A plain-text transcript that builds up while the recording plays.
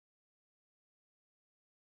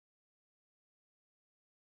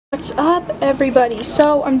What's up, everybody?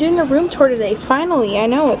 So I'm doing a room tour today. Finally, I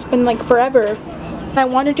know it's been like forever. I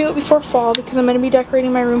want to do it before fall because I'm going to be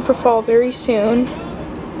decorating my room for fall very soon.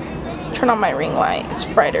 Turn on my ring light, it's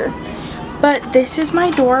brighter. But this is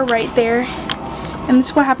my door right there, and this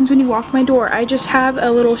is what happens when you walk my door. I just have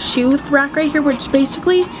a little shoe rack right here which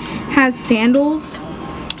basically has sandals.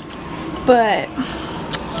 But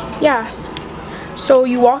yeah, so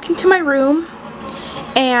you walk into my room,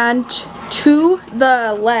 and to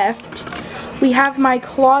the left we have my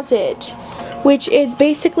closet, which is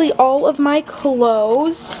basically all of my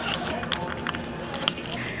clothes.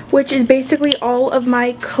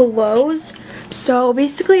 So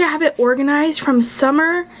basically I have it organized from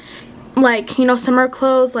summer, like, you know, summer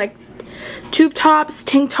clothes like tube tops,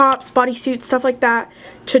 tank tops, bodysuits, stuff like that,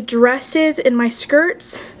 to dresses and my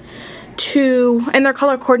skirts, and they're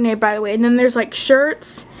color coordinated, by the way. And then there's like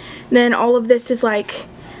shirts, then all of this is like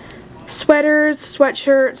sweaters,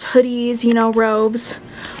 sweatshirts, hoodies, you know, robes,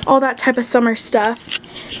 all that type of summer stuff.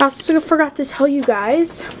 I also forgot to tell you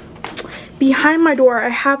guys, behind my door I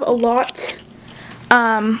have a lot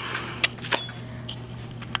of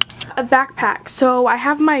backpacks. So I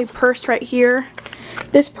have my purse right here.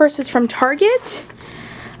 This purse is from Target.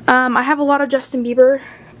 I have a lot of Justin Bieber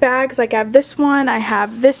bags. Like I have this one, I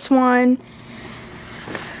have this one.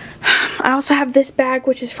 I also have this bag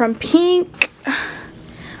which is from Pink.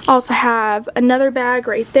 I also have another bag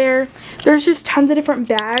right there. There's just tons of different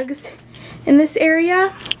bags in this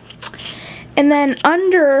area. And then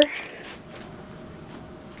under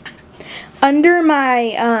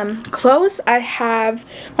my clothes I have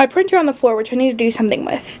my printer on the floor, which I need to do something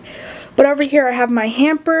with. But over here I have my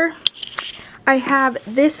hamper. I have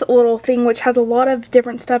this little thing which has a lot of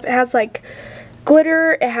different stuff. It has like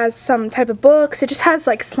glitter, it has some type of books, it just has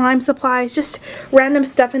like slime supplies, just random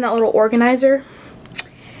stuff in that little organizer.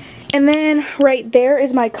 And then right there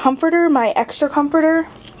is my comforter, my extra comforter.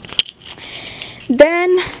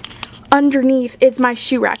 Then underneath is my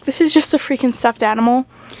shoe rack. This is just a freaking stuffed animal.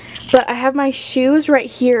 But I have my shoes right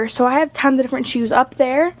here. So I have tons of different shoes up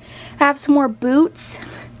there. I have some more boots,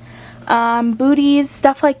 booties,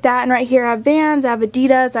 stuff like that. And right here I have Vans, I have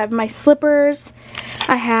Adidas, I have my slippers,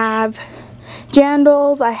 I have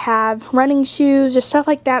jandals, I have running shoes, just stuff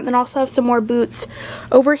like that. And then also have some more boots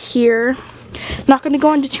over here. I'm not going to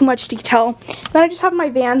go into too much detail. Then I just have my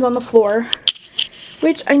Vans on the floor,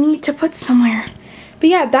 which I need to put somewhere. But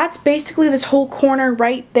yeah, that's basically this whole corner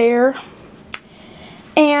right there.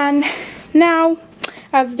 And now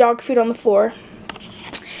I have the dog food on the floor.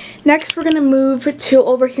 Next we're going to move to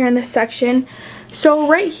over here in this section. So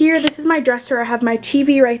right here, this is my dresser. I have my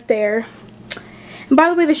TV right there. And by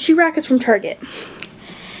the way, the shoe rack is from Target.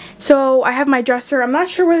 So I have my dresser. I'm not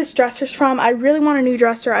sure where this dresser's from. I really want a new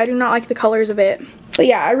dresser. I do not like the colors of it. But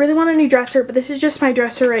yeah, I really want a new dresser, but this is just my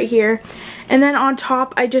dresser right here. And then on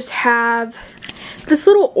top I just have this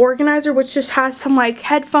little organizer which just has some like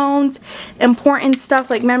headphones, important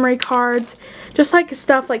stuff like memory cards, just like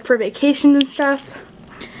stuff like for vacations and stuff.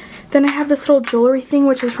 Then I have this little jewelry thing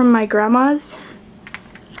which is from my grandma's.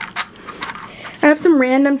 I have some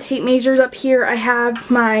random tape measures up here. I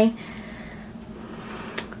have my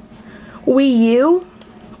Wii U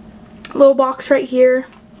little box right here.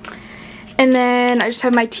 And then I just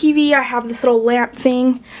have my TV. I have this little lamp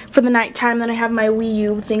thing for the nighttime. Then I have my Wii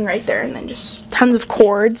U thing right there. And then just tons of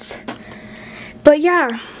cords. But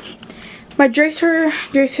yeah, my dresser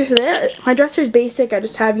is basic. I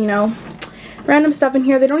just have, you know, random stuff in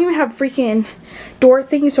here. They don't even have freaking door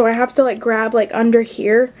things. So I have to like grab like under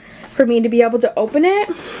here for me to be able to open it.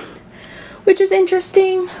 Which is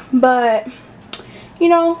interesting. But you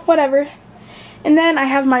know, whatever. And then I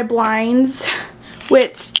have my blinds,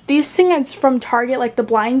 which these things from Target, like the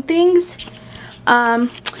blind things. Yeah,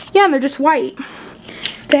 and they're just white.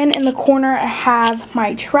 Then in the corner I have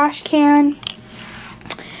my trash can.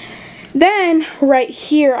 Then right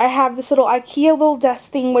here I have this little IKEA little desk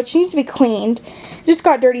thing which needs to be cleaned. It just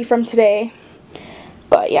got dirty from today.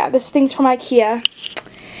 But yeah, this thing's from IKEA.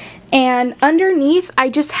 And underneath I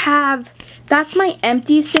just have, that's my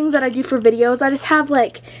empties things that I do for videos. I just have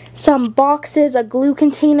like some boxes, a glue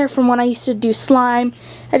container from when I used to do slime.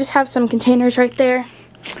 I just have some containers right there.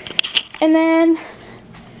 And then,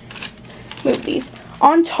 move these.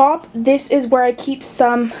 On top, this is where I keep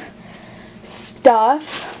some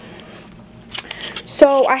stuff.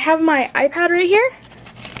 So I have my iPad right here,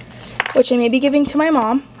 which I may be giving to my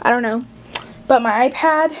mom. I don't know. But my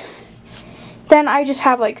iPad. Then I just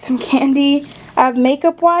have like some candy. I have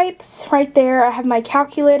makeup wipes right there. I have my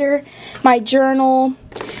calculator, my journal,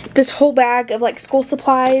 this whole bag of like school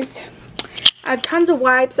supplies. I have tons of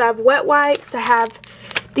wipes. I have wet wipes. I have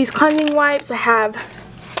these cleansing wipes. I have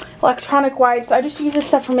electronic wipes. I just use this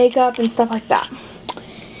stuff for makeup and stuff like that.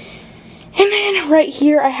 And then right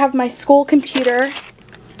here I have my school computer.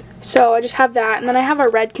 So I just have that, and then I have a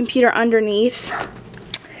red computer underneath.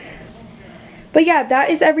 But yeah,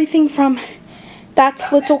 that is everything from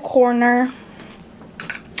that little corner.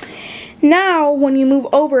 Now, when you move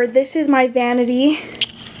over, this is my vanity.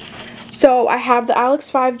 So I have the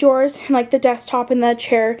Alex 5 drawers, and like the desktop and the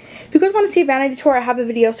chair. If you guys want to see a vanity tour, I have a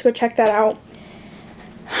video, so go check that out.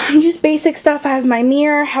 Just basic stuff. I have my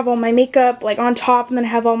mirror, have all my makeup like on top, and then I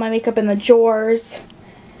have all my makeup in the drawers.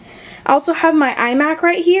 I also have my iMac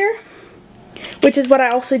right here, which is what I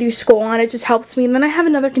also do school on. It just helps me. And then I have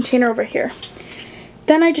another container over here.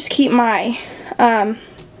 Then I just keep my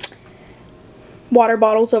water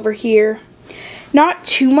bottles over here. Not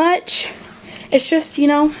too much. It's just, you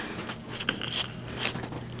know,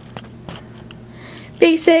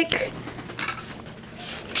 basic.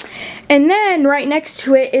 And then right next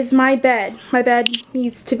to it is my bed. My bed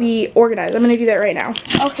needs to be organized. I'm going to do that right now.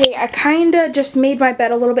 Okay, I kind of just made my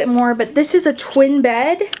bed a little bit more, but this is a twin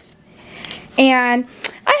bed. And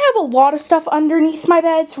I have a lot of stuff underneath my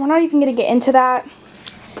bed, so we're not even going to get into that.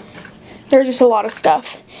 There's just a lot of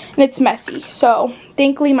stuff. And it's messy, so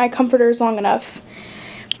thankfully my comforter is long enough.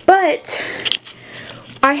 But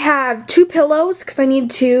I have 2 pillows because I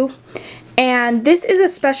need 2. And this is a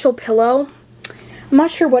special pillow. I'm not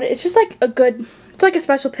sure what it's just like it's like a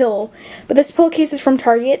special pillow. But this pillowcase is from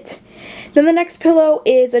Target. Then the next pillow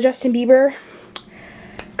is a Justin Bieber,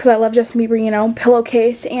 because I love Justin Bieber, you know,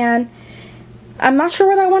 pillowcase. And I'm not sure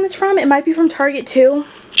where that one is from. It might be from Target too.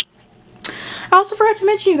 I also forgot to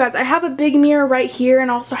mention, you guys, I have a big mirror right here, and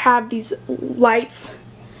also have these lights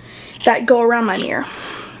that go around my mirror.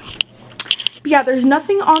 But yeah, there's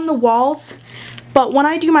nothing on the walls, but when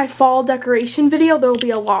I do my fall decoration video, there will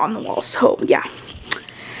be a lot on the walls. So yeah.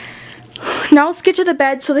 Now let's get to the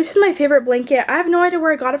bed. So this is my favorite blanket. I have no idea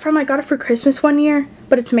where I got it from. I got it for Christmas one year,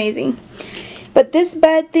 but it's amazing. But this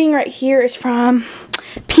bed thing right here is from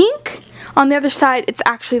Pink. On the other side, it's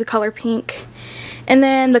actually the color pink. And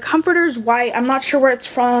then the comforter is white. I'm not sure where it's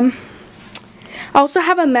from. I also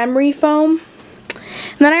have a memory foam.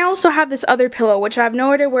 And then I also have this other pillow, which I have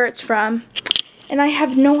no idea where it's from. And I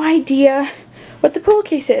have no idea what the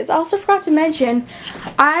pillowcase is. I also forgot to mention,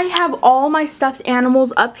 I have all my stuffed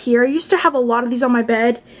animals up here. I used to have a lot of these on my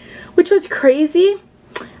bed, which was crazy.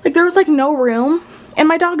 Like, there was like no room. And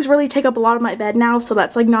my dogs really take up a lot of my bed now, so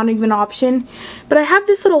that's like not even an option. But I have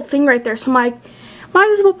this little thing right there, so I'm like, might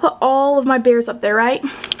as well put all of my bears up there, right?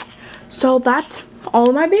 So that's all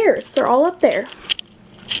of my bears. They're all up there.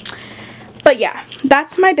 But yeah,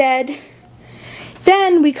 that's my bed.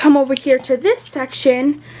 Then we come over here to this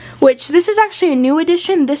section, which this is actually a new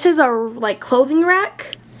addition. This is a like clothing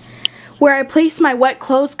rack where I place my wet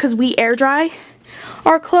clothes, because we air dry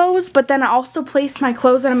our clothes, but then I also place my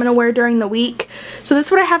clothes that I'm going to wear during the week. So this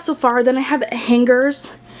is what I have so far. Then I have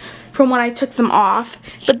hangers from when I took them off.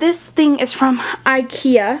 But this thing is from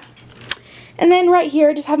IKEA. And then right here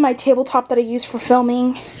I just have my tabletop that I use for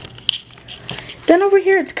filming. Then over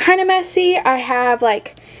here it's kind of messy. I have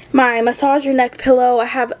like my massager neck pillow. I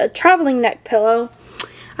have a traveling neck pillow.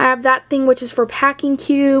 I have that thing which is for packing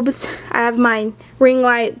cubes. I have my ring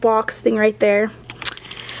light box thing right there.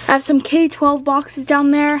 I have some K12 boxes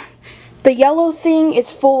down there. The yellow thing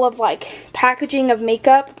is full of like packaging of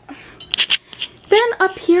makeup. Then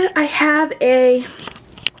up here I have a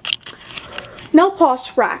nail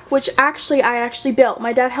polish rack, which I actually built.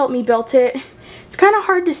 My dad helped me build it. It's kind of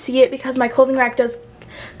hard to see it because my clothing rack does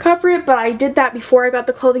cover it, but I did that before I got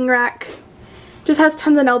the clothing rack. Just has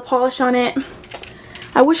tons of nail polish on it.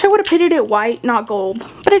 I wish I would have painted it white, not gold,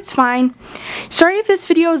 but it's fine. Sorry if this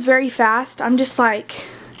video is very fast. I'm just like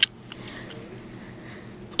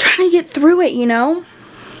trying to get through it, you know?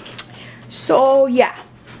 So yeah.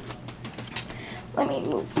 Let me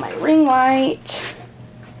move my ring light.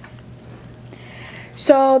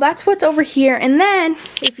 So that's what's over here. And then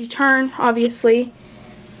if you turn, obviously,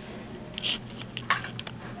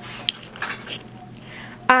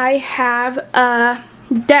 I have a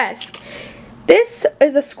desk. This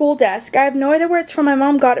is a school desk. I have no idea where it's from. My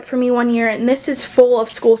mom got it for me one year, and this is full of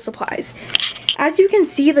school supplies. As you can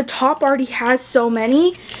see, the top already has so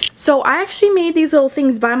many. So I actually made these little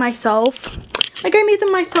things by myself. Like, I made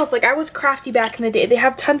them myself. Like, I was crafty back in the day. They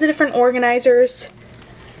have tons of different organizers.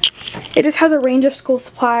 It just has a range of school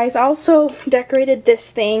supplies. I also decorated this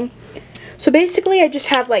thing. So basically, I just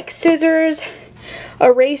have like scissors,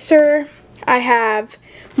 eraser, I have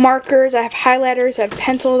markers, I have highlighters, I have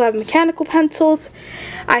pencils, I have mechanical pencils,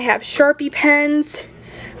 I have Sharpie pens,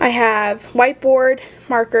 I have whiteboard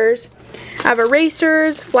markers. I have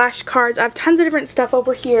erasers, flashcards. I have tons of different stuff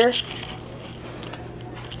over here.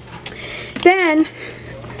 Then,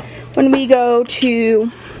 when we go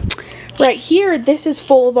to right here, this is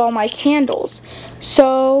full of all my candles.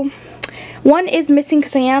 So, one is missing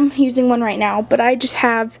because I am using one right now, but I just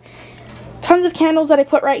have tons of candles that I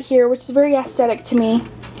put right here, which is very aesthetic to me.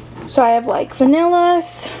 So I have like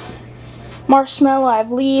vanillas, marshmallow, I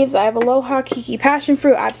have leaves, I have aloha, kiki passion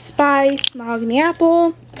fruit, I have spice, mahogany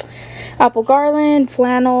apple, apple garland,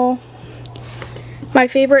 flannel, my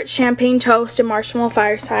favorite champagne toast, and marshmallow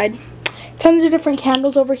fireside. Tons of different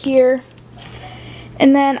candles over here.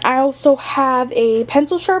 And then I also have a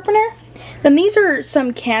pencil sharpener. Then these are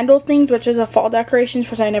some candle things, which is a fall decorations,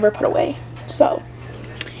 which I never put away. So,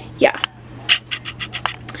 yeah.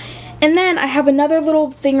 And then I have another little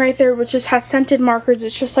thing right there, which just has scented markers.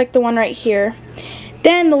 It's just like the one right here.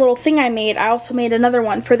 Then the little thing I made, I also made another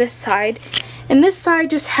one for this side. And this side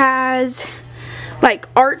just has like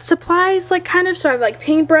art supplies, like kind of. So I have like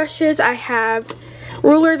paintbrushes, I have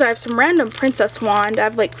rulers, I have some random princess wand, I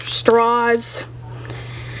have like straws,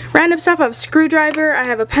 random stuff. I have a screwdriver, I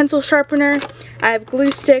have a pencil sharpener, I have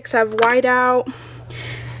glue sticks, I have whiteout,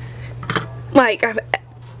 like I have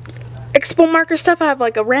expo marker stuff, I have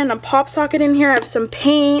like a random pop socket in here, I have some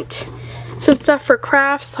paint, some stuff for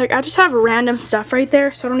crafts. Like I just have random stuff right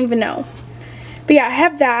there, so I don't even know. But yeah, I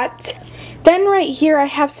have that. Then right here I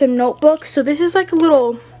have some notebooks. So this is like a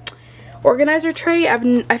little organizer tray. I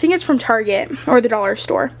think it's from Target or the dollar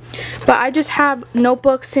store. But I just have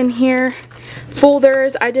notebooks in here,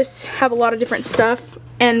 folders. I just have a lot of different stuff,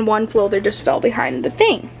 and one folder just fell behind the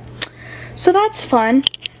thing. So that's fun.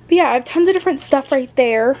 But yeah, I have tons of different stuff right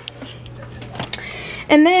there.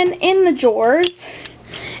 And then in the drawers,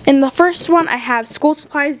 in the first one I have school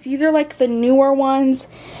supplies. These are like the newer ones.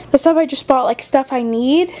 The stuff I just bought, like stuff I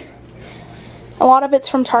need. A lot of it's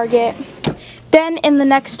from Target. Then in the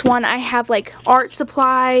next one I have like art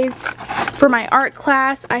supplies for my art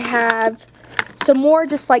class. I have some more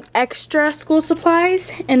just like extra school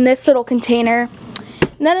supplies in this little container.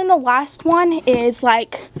 And then in the last one is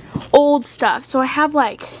like old stuff. So I have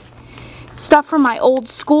like stuff from my old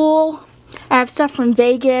school. I have stuff from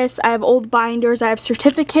Vegas. I have old binders. I have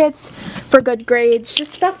certificates for good grades.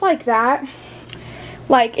 Just stuff like that.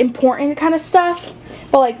 Like important kind of stuff.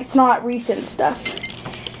 But like it's not recent stuff.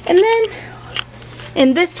 And then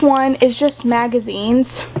and this one is just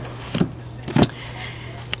magazines.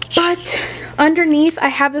 But underneath I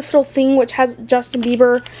have this little thing which has Justin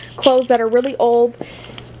Bieber clothes that are really old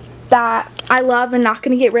that I love and not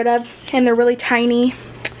going to get rid of, and they're really tiny.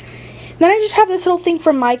 Then I just have this little thing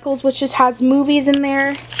from Michael's which just has movies in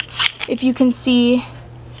there. If you can see,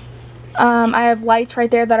 I have lights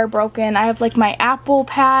right there that are broken. I have like my Apple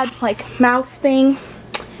pad, like mouse thing.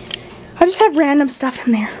 I just have random stuff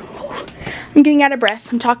in there. I'm getting out of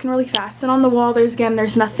breath. I'm talking really fast. And on the wall, there's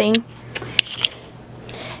nothing.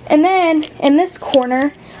 And then in this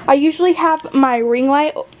corner, I usually have my ring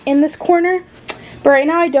light in this corner. But right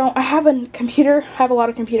now I don't. I have a computer. I have a lot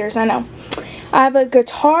of computers, I know. I have a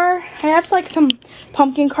guitar. I have like some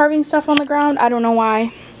pumpkin carving stuff on the ground. I don't know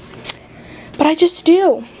why. But I just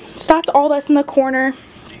do. So that's all that's in the corner.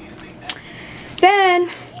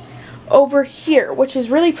 Then over here, which is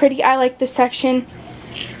really pretty. I like this section.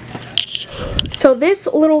 So this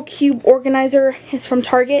little cube organizer is from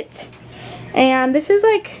Target. And this is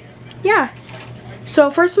like, yeah. So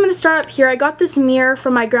first I'm going to start up here. I got this mirror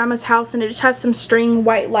from my grandma's house and it just has some string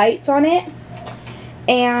white lights on it.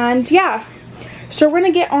 And yeah. So we're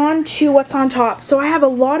going to get on to what's on top. So I have a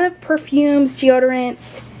lot of perfumes,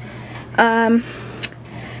 deodorants,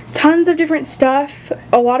 tons of different stuff.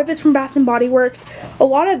 A lot of it's from Bath & Body Works. A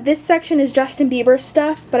lot of this section is Justin Bieber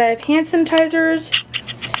stuff, but I have hand sanitizers.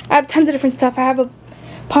 I have tons of different stuff. I have a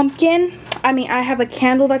pumpkin. I have a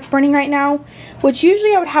candle that's burning right now, which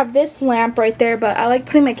usually I would have this lamp right there, but I like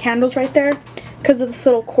putting my candles right there because of this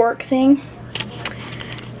little cork thing.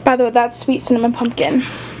 By the way, that's sweet cinnamon pumpkin.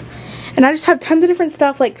 And I just have tons of different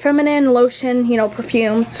stuff like feminine, lotion, you know,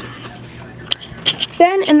 perfumes.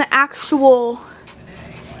 Then in the actual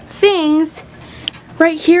things,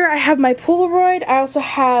 right here I have my Polaroid. I also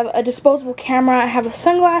have a disposable camera. I have a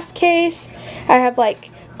sunglass case. I have like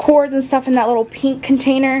cords and stuff in that little pink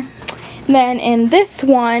container. And then in this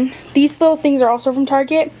one, these little things are also from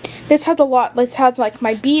Target. This has a lot. This has like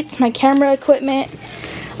my Beats, my camera equipment,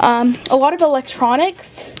 a lot of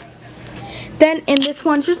electronics. Then in this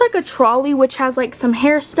one, it's just like a trolley which has like some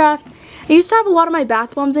hair stuff. I used to have a lot of my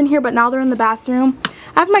bath bombs in here, but now they're in the bathroom.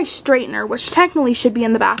 I have my straightener, which technically should be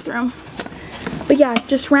in the bathroom. But yeah,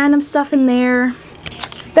 just random stuff in there.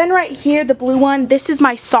 Then right here, the blue one, this is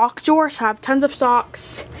my sock drawer, so I have tons of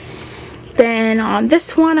socks. Then on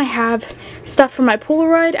this one, I have stuff for my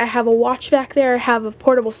Polaroid. I have a watch back there. I have a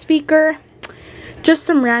portable speaker. Just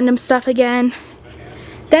some random stuff again.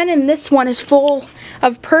 Then in this one is full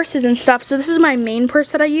of purses and stuff. So this is my main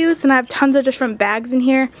purse that I use, and I have tons of different bags in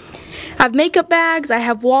here. I have makeup bags, I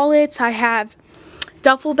have wallets, I have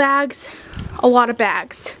duffel bags, a lot of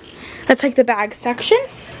bags. That's like the bag section.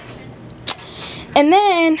 And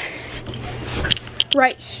then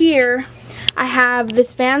right here, I have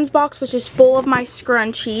this Vans box, which is full of my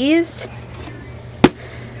scrunchies.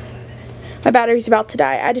 My battery's about to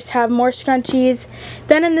die. I just have more scrunchies.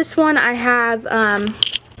 Then in this one, I have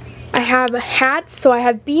hats. So I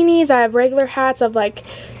have beanies, I have regular hats, I have like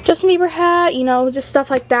Justin Bieber hat, you know, just stuff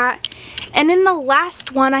like that. And in the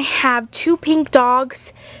last one, I have 2 pink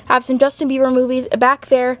dogs. I have some Justin Bieber movies. Back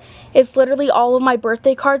there is literally all of my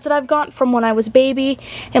birthday cards that I've got from when I was a baby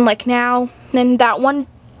and like now. And then that one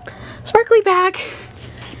sparkly bag,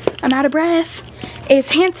 I'm out of breath,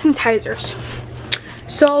 is hand sanitizers.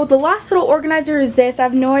 So the last little organizer is this. I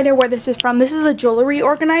have no idea where this is from. This is a jewelry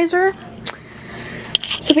organizer.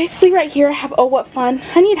 So basically right here I have, oh what fun,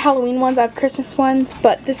 I need Halloween ones, I have Christmas ones,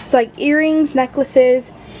 but this is like earrings,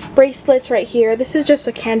 necklaces, bracelets right here. This is just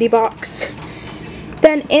a candy box.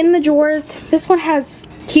 Then in the drawers, this one has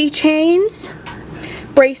keychains,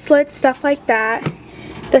 bracelets, stuff like that.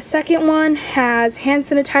 The second one has hand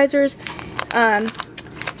sanitizers,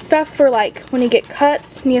 stuff for like when you get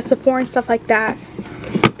cuts, Neosporin and stuff like that.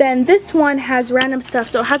 Then this one has random stuff,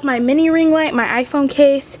 so it has my mini ring light, my iPhone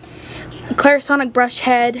case, Clarisonic brush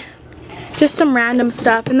head, just some random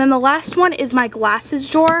stuff. And then the last one is my glasses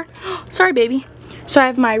drawer. Sorry baby. So I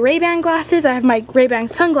have my Ray-Ban glasses, I have my Ray-Ban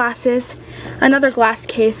sunglasses, another glass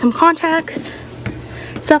case, some contacts,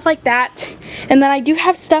 stuff like that. And then I do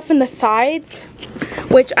have stuff in the sides,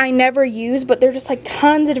 which I never use, but they're just like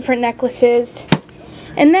tons of different necklaces.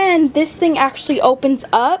 And then this thing actually opens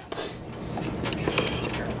up,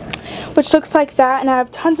 which looks like that, and I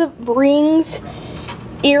have tons of rings,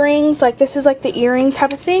 earrings, like this is like the earring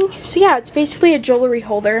type of thing. So yeah, it's basically a jewelry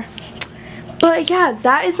holder. But yeah,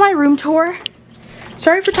 that is my room tour.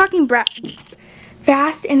 Sorry for talking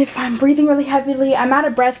fast, and if I'm breathing really heavily, I'm out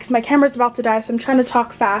of breath because my camera's about to die, so I'm trying to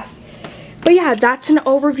talk fast. But yeah, that's an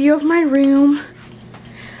overview of my room.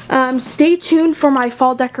 Stay tuned for my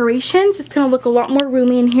fall decorations. It's going to look a lot more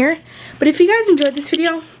roomy in here. But if you guys enjoyed this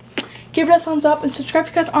video, give it a thumbs up and subscribe if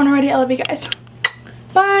you guys aren't already. I love you guys.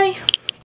 Bye!